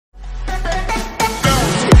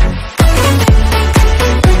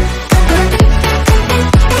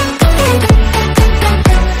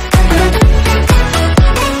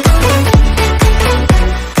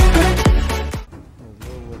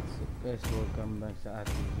welcome back sa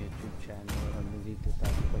ating YouTube channel. Nandito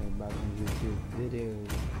tayo pa yung bagong YouTube video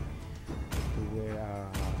to where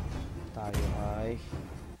tayo ay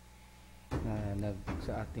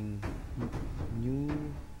sa ating new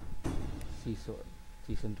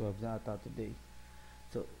season 12 na ata today.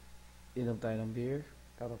 So inom tayo ng beer,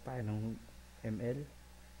 taro tayo ng ML,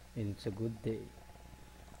 and it's a good day.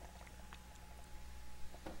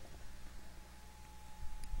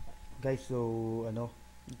 Guys, so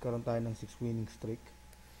magkaroon tayo ng 6 winning streak.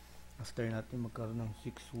 After natin magkaroon ng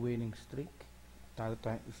 6 winning streak, talo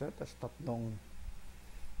tayong isa, tapos tatlong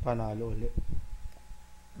panalo ulit.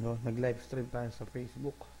 Nag-live stream tayo sa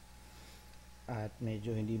Facebook at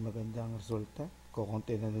medyo hindi magandang resulta.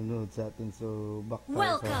 Kukunti na nanonood sa atin, so back tayo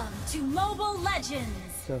Welcome to Mobile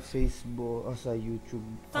Legends. Sa Facebook o sa YouTube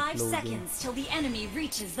 5 seconds till the enemy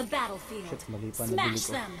reaches the battlefield. Shit, mali pa, Smash nabili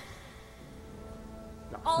ko. them.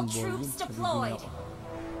 All troops deployed.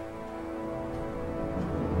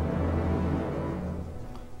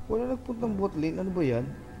 Wala nagpuntang bot lane. Ano ba yan?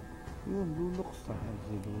 Yun, Lunox. Si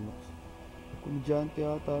Lunox. Komedyante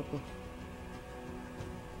ata to.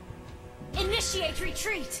 Initiate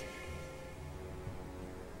retreat.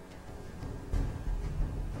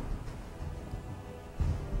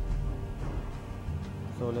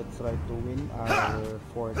 So let's try to win our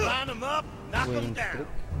fourth winning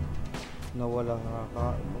streak. Nawala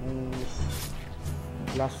nung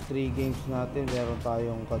last 3 games natin, meron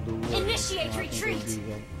tayong kaduo ng ating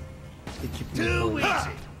kaibigan. Too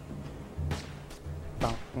easy.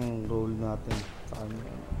 Tank ang role natin sa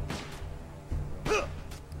kanya.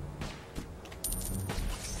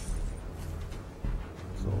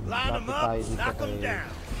 So lapit tayo dito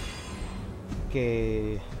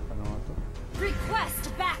kay ano nga to? Request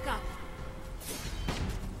backup.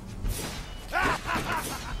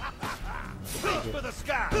 Reach for the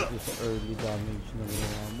sky. This early damage na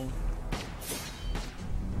ginawa mo.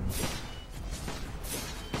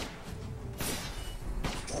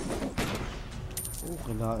 Oh,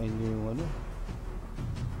 kinain niyo yung ano.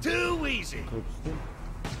 Too easy. Clips din.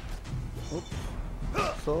 Oops.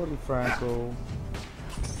 Sorry, Franco.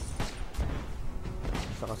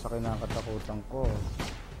 Saka sa kinakatakutan ko.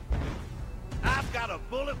 I've got a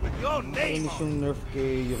bullet with your name Nakainis on yung nerf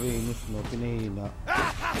kay Uranus, no? Pinahina.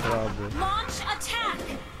 Grabe. Launch attack.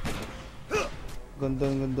 Ganda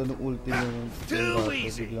ng ulti ng Too Dota,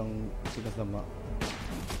 easy. biglang pinasama.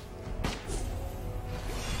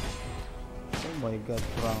 Oh my god,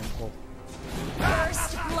 Franco.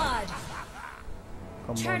 First blood.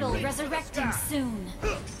 Come on, Turtle man. resurrecting soon.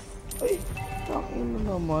 Ay, takin na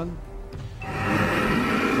naman.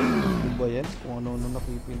 Ano ba yan? Kung ano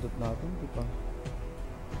nakipindot natin, di pa.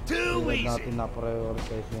 Too Hindi easy. natin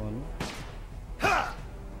na-prioritize yung ano.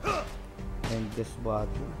 Endless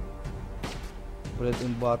battle. Bread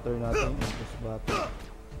and butter natin, endless battle.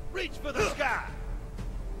 Reach for the sky.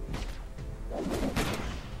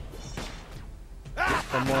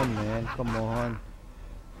 Come on, man. Come on.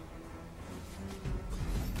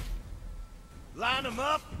 Line them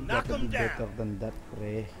up, You knock gotta them be better down. than that,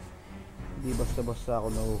 pre. Hindi basta-basta ako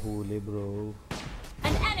nahuhuli, bro.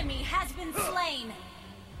 An enemy has been slain.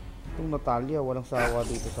 Itong Natalia, walang sawa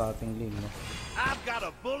dito sa ating lane, no? I've got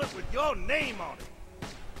a bullet with your name on it.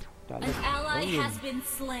 An ally has been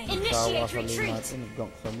slain. Sawa Initiate sa lane retreat. natin,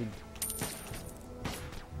 nag-gank sa mid.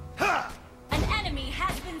 An enemy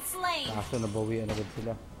has been slain. Kaso nabawian agad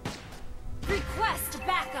sila. Request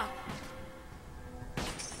backup.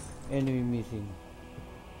 Enemy missing.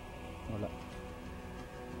 Wala.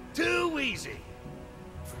 Too easy.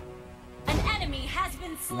 An enemy has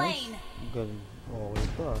been slain. Nice. Galing. Okay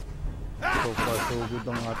pa. So far, so good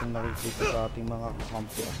ang ating nakikita sa ating mga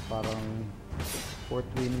kakampi. Parang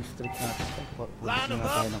 4th winning streak natin. Line them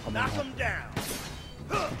tayo up, ng kamay knock them natin. down.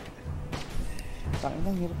 Tangin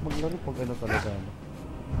ang hirap maglaro pag ano talaga. No?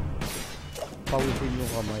 Pawisin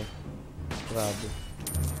yung kamay. Grabe.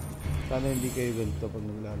 Sana hindi kayo ganito pag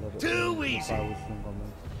naglalaro. Too easy. Pawis yung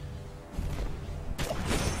kamay.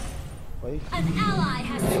 Okay. An ally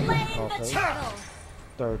has slain the Okay. turtle.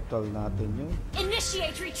 Turtle natin yun.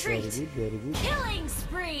 Initiate Very retreat. good, very good. Killing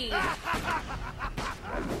spree.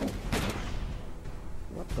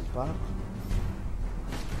 What the fuck?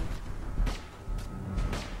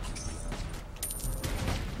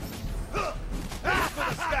 For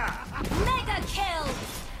the sky. Mega kill.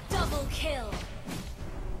 Double kill.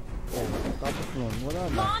 Oh, tapos nun, wala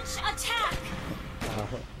na. Launch attack.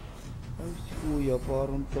 Ay, si kuya,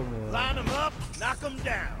 parang tanga. Line them up, knock them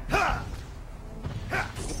down.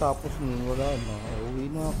 Tapos nun, wala na. Uwi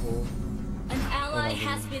na ako. An ally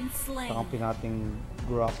has been slain. Takampi nating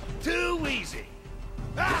Grok. Too easy.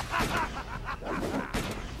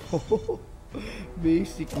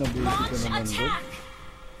 Basic na basic ka Launch naman, bro. attack!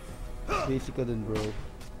 Basic ka dun, bro.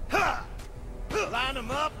 Line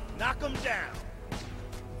them up, knock them down.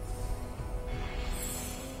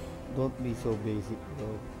 Don't be so basic,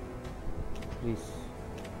 bro. Please.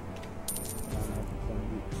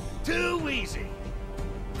 Too easy.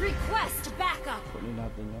 Request backup! Kunin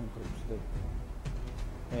natin yung troops doon.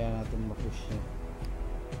 Kaya natin ma-push niya.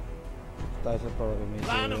 Tayo sa torre, medyo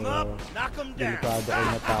Line them up, knock them down. delikado ay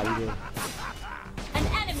natalyo. An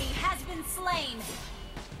enemy has been slain!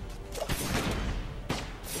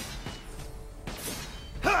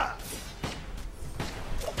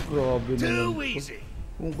 Grabe naman. Too easy.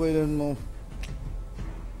 Kung kailan mo...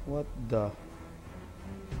 What the...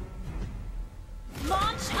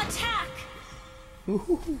 Launch attack!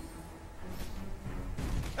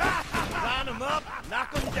 Line them up, knock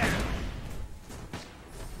them down.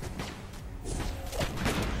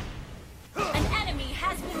 An enemy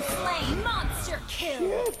has been slain! Monster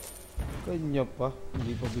kill! Kanya pa.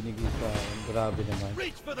 Hindi pa binigay sa akin. Grabe naman.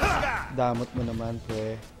 Reach for the sky. Damot mo naman,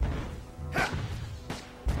 pre.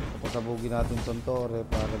 Pasabugin natin tong torre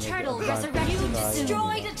para medyo Turtle advantage resurrected! You tayo.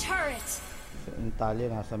 destroyed a turret! So, in Italia,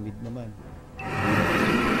 nasa mid naman.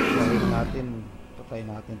 Gawin natin, patay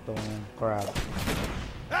natin tong crab.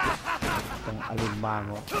 Itong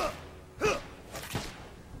alimango.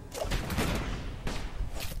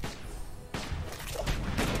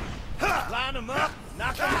 Line them up,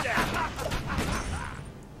 knock them down.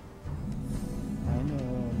 Ano,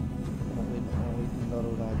 okay yung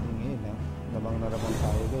laro natin ngayon, ha? Namang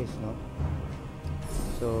tayo, guys, no?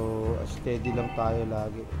 So, steady lang tayo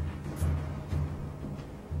lagi.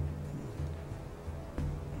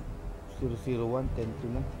 0-0-1,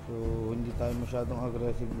 10-2 na. So, hindi tayo masyadong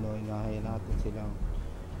aggressive, no? Inahayan natin sila.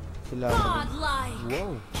 Godlike!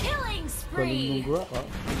 Wow! Killing Galing spree! yung Grak, ha?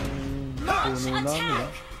 Launch Puno namin, ha?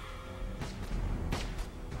 attack!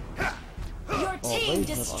 Your Okay, team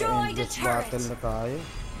destroyed a naka-endless turret! battle na tayo.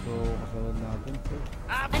 So, kasunod natin.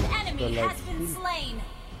 An enemy The has been light slain!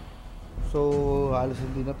 So, halos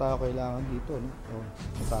hindi na tayo kailangan dito, no? Oh,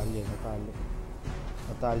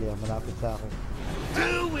 Natalia, malapit sa akin.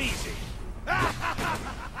 Too easy.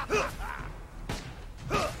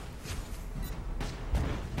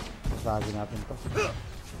 Pasagin natin to.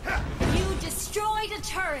 You destroyed a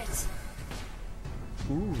turret!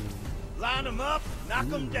 Ooh, Line them up, knock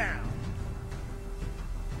them down.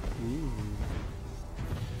 ooh.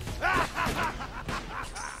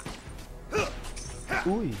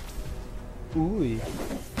 Uy! Uy!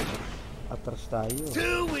 Atras tayo.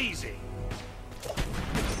 Too easy.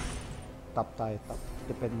 Top tayo, top.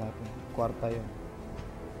 Depend natin. Kwarta yun.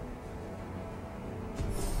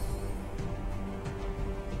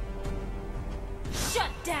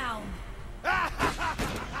 Shut down!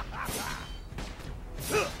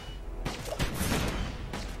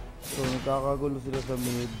 So, nagkakagulo sila sa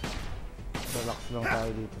mid. Relax lang tayo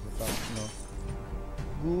dito sa top, no?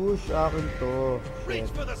 Gush, akin to. Reach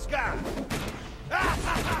Shit. for the sky.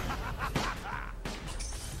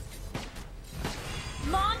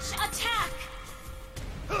 Launch attack!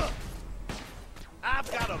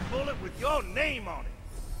 I've got a bullet with your name on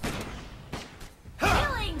it.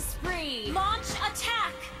 Killing spree! Launch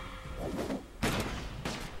attack!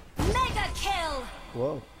 Mega kill!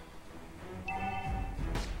 Wow.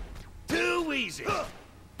 Too easy.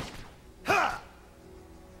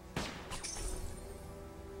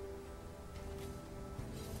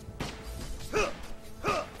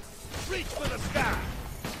 Reach for the sky.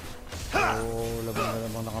 So,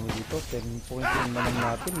 labang na kami dito. 10 points yung naman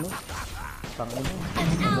natin, no? Tangin mo. An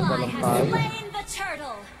Ano ba ally lang has tayo? slain the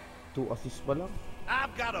turtle! 2 assists pa lang.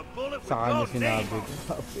 I've got a bullet with Sa kanya your name sinabi on ko. it.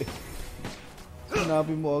 Sabi.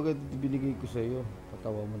 Sinabi mo agad, binigay ko sa'yo.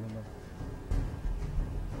 Patawa mo naman.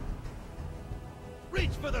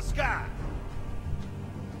 Reach for the sky.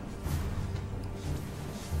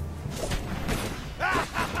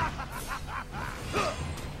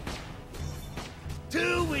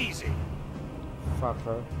 Too easy.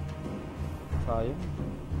 Fucker. Sayang.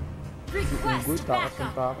 Request Unggoy, takas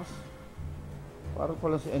ng backup! takas. Parang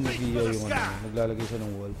pala si Nvidia yung ano, naglalagay siya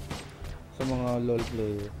ng wall. Sa mga LoL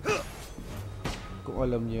player. Kung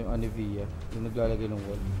alam niyo yung Nvidia, yung naglalagay ng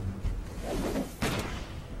wall.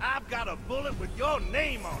 I've got a bullet with your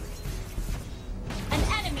name on it. An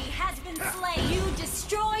enemy has been slain! You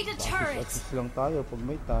destroyed a turret! Assist lang tayo pag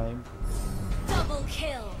may time. Double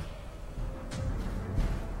kill!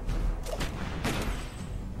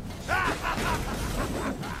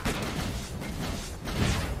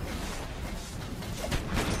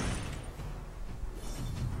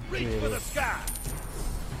 Reach for the sky.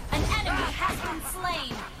 An enemy has been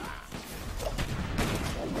slain!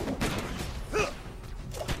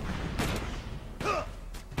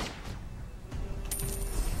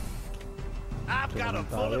 I've got a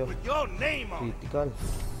bullet with your name on it. Critical.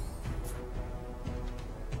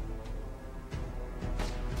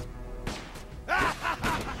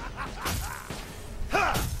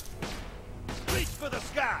 Reach for the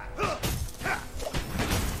sky.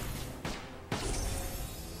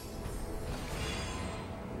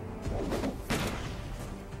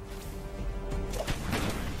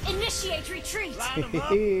 Initiate retreat. Line them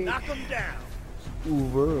up, knock them down.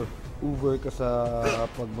 Uber ka sa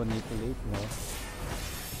pag-manipulate, no?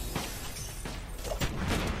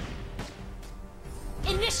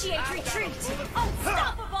 Initiate retreat.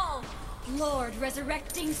 Unstoppable. Lord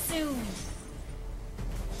resurrecting soon.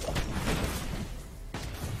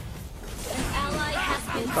 An ally has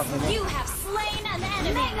been. You have slain an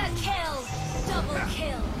enemy. Mega kill. Double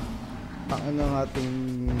kill. Ang ng ating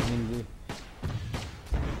hindi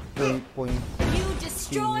point You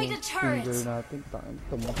destroyed a turret. finger natin,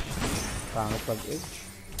 pangit pag-edge.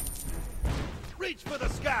 Reach for the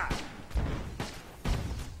sky.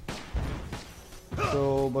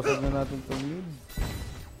 So, basag na natin itong mid.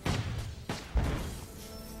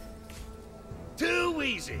 Too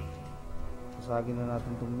easy. Basagin na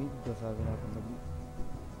natin itong mid. Basagin natin itong mid.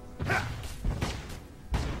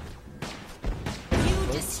 You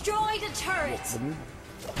destroyed a turret. The mid.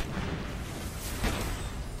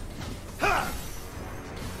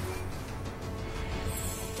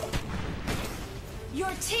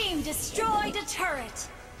 Your team destroyed a turret.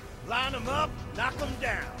 Line them up, knock them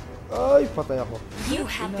down. Ay, patay ako. You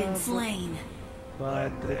have been slain.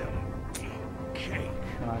 Let Bad trip. them eat cake.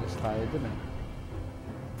 Nakalis tayo dun eh.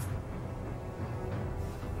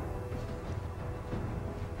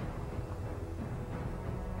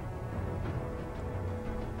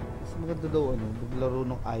 Mas maganda daw maglaro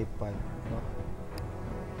ng iPad, no?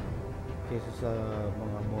 Kesa sa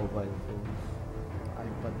mga mobile phones.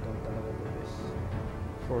 iPad daw talaga the best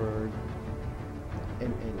for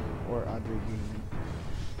ML or other gaming.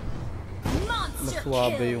 Mas Monster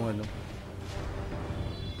suwabe kill. yung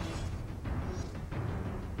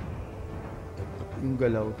yung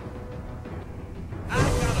galaw.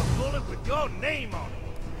 I've got a bullet with your name on it.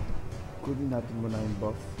 Kunin natin muna yung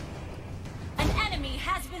buff. An enemy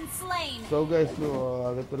has been slain. So guys,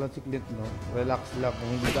 ganito lang si Clint, no? Relax lang kung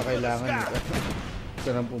hindi ka kailangan ka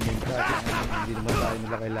nang pumunta. Hindi naman tayo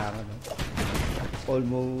nila kailangan, no?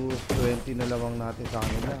 Almost 20 na lamang natin sa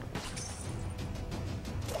kanila.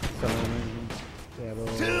 Pero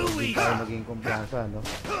hindi tayo maging kumpiyansa, no?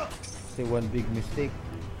 Kasi one big mistake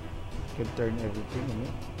can turn everything, no?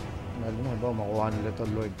 Lalo na ba, makuha nila to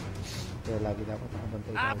Lord. Kaya lagi dapat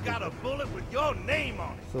nakabantay tayo. I've got a bullet with your name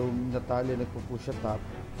on it. So, Natalia nagpo-push sa top.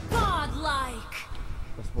 Godlike.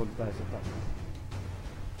 Tapos punta tayo sa top.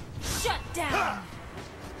 Shut down.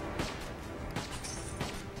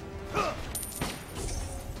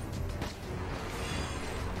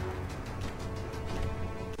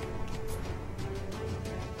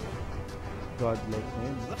 Godlike na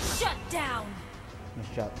yun. Shut down.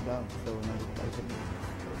 Na-shutdown. So, nandito tayo sa top.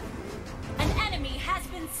 An enemy has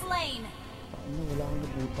been slain. Ano, wala akong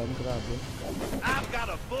nabutan. Grabe. I've got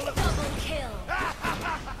a bullet. Double kill.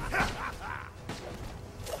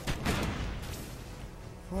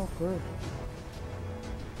 Fucker.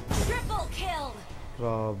 Triple kill.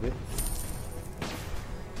 Grabe.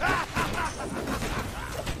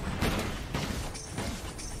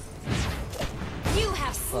 You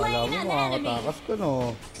have Kala slain mo an enemy. makakatakas ka,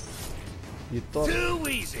 no? You thought. Too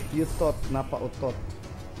easy. You thought. Napautot.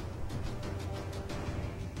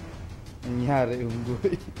 Nangyari yung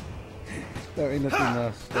buhay. Tangin na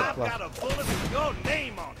tinastep I've pa. got a bullet with your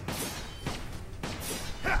name on it.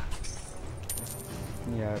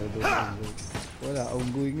 Nangyari doon yung unggoy. Wala,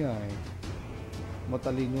 unggoy nga eh.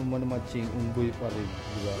 Matalino mo na matching, unggoy pa rin.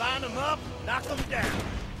 Diba? Line them up, knock them down.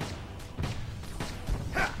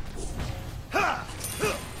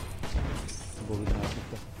 Bugin natin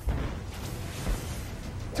ito.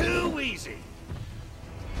 Too easy.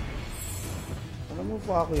 Alam mo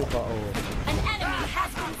pa ako yung pao. An enemy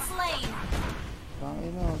has been slain.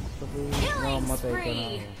 Tangin na. Sabi, Killing mamamatay ka na spree.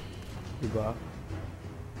 ako. Diba?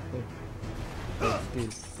 Eh.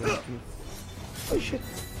 Still. Thank you. Oh shit.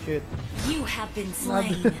 Shit. You have been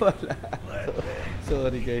slain. Wala.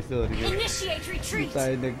 Sorry guys, sorry guys. Initiate Hindi retreat.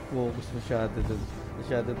 tayo nag-focus masyado dun.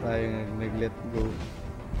 Masyado tayo nag-let go.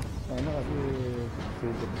 Ano kasi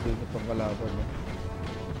silip pang kalaban. No?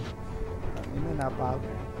 Ano na,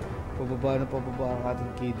 napagod. Pababa ang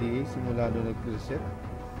ating KDA simula nung nag-reset.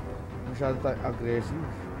 Masyado tayo aggressive.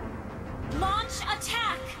 Launch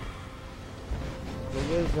attack. So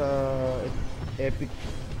guys, epic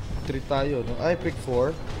 3 tayo. No? Epic 4.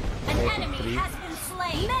 An Epic enemy 3. has been slain.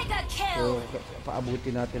 slain. Mega kill. So,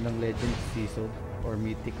 paabuti natin ng Legend Season or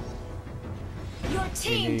Mythic. Your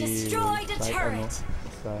team destroyed a turret.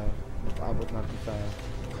 Sa paabot natin sa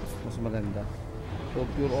mas maganda. So,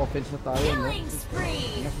 pure offense na tayo, no? Killing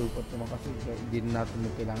spree. Nasupot naman kasi hindi na natin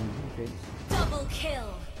may kailangan defense. Double kill.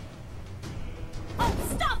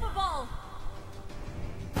 Unstoppable.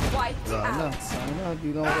 Wiped Wala na. out. Sana, di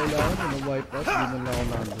na ako kailangan. Wipe out, di man lang ako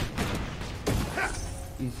nandun.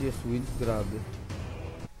 Easiest wins, grabe.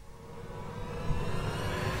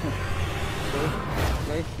 So,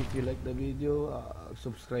 guys, if you like the video,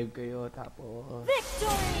 subscribe kayo, tapos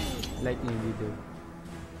Victory. like niyo yung video.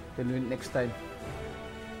 Till next time.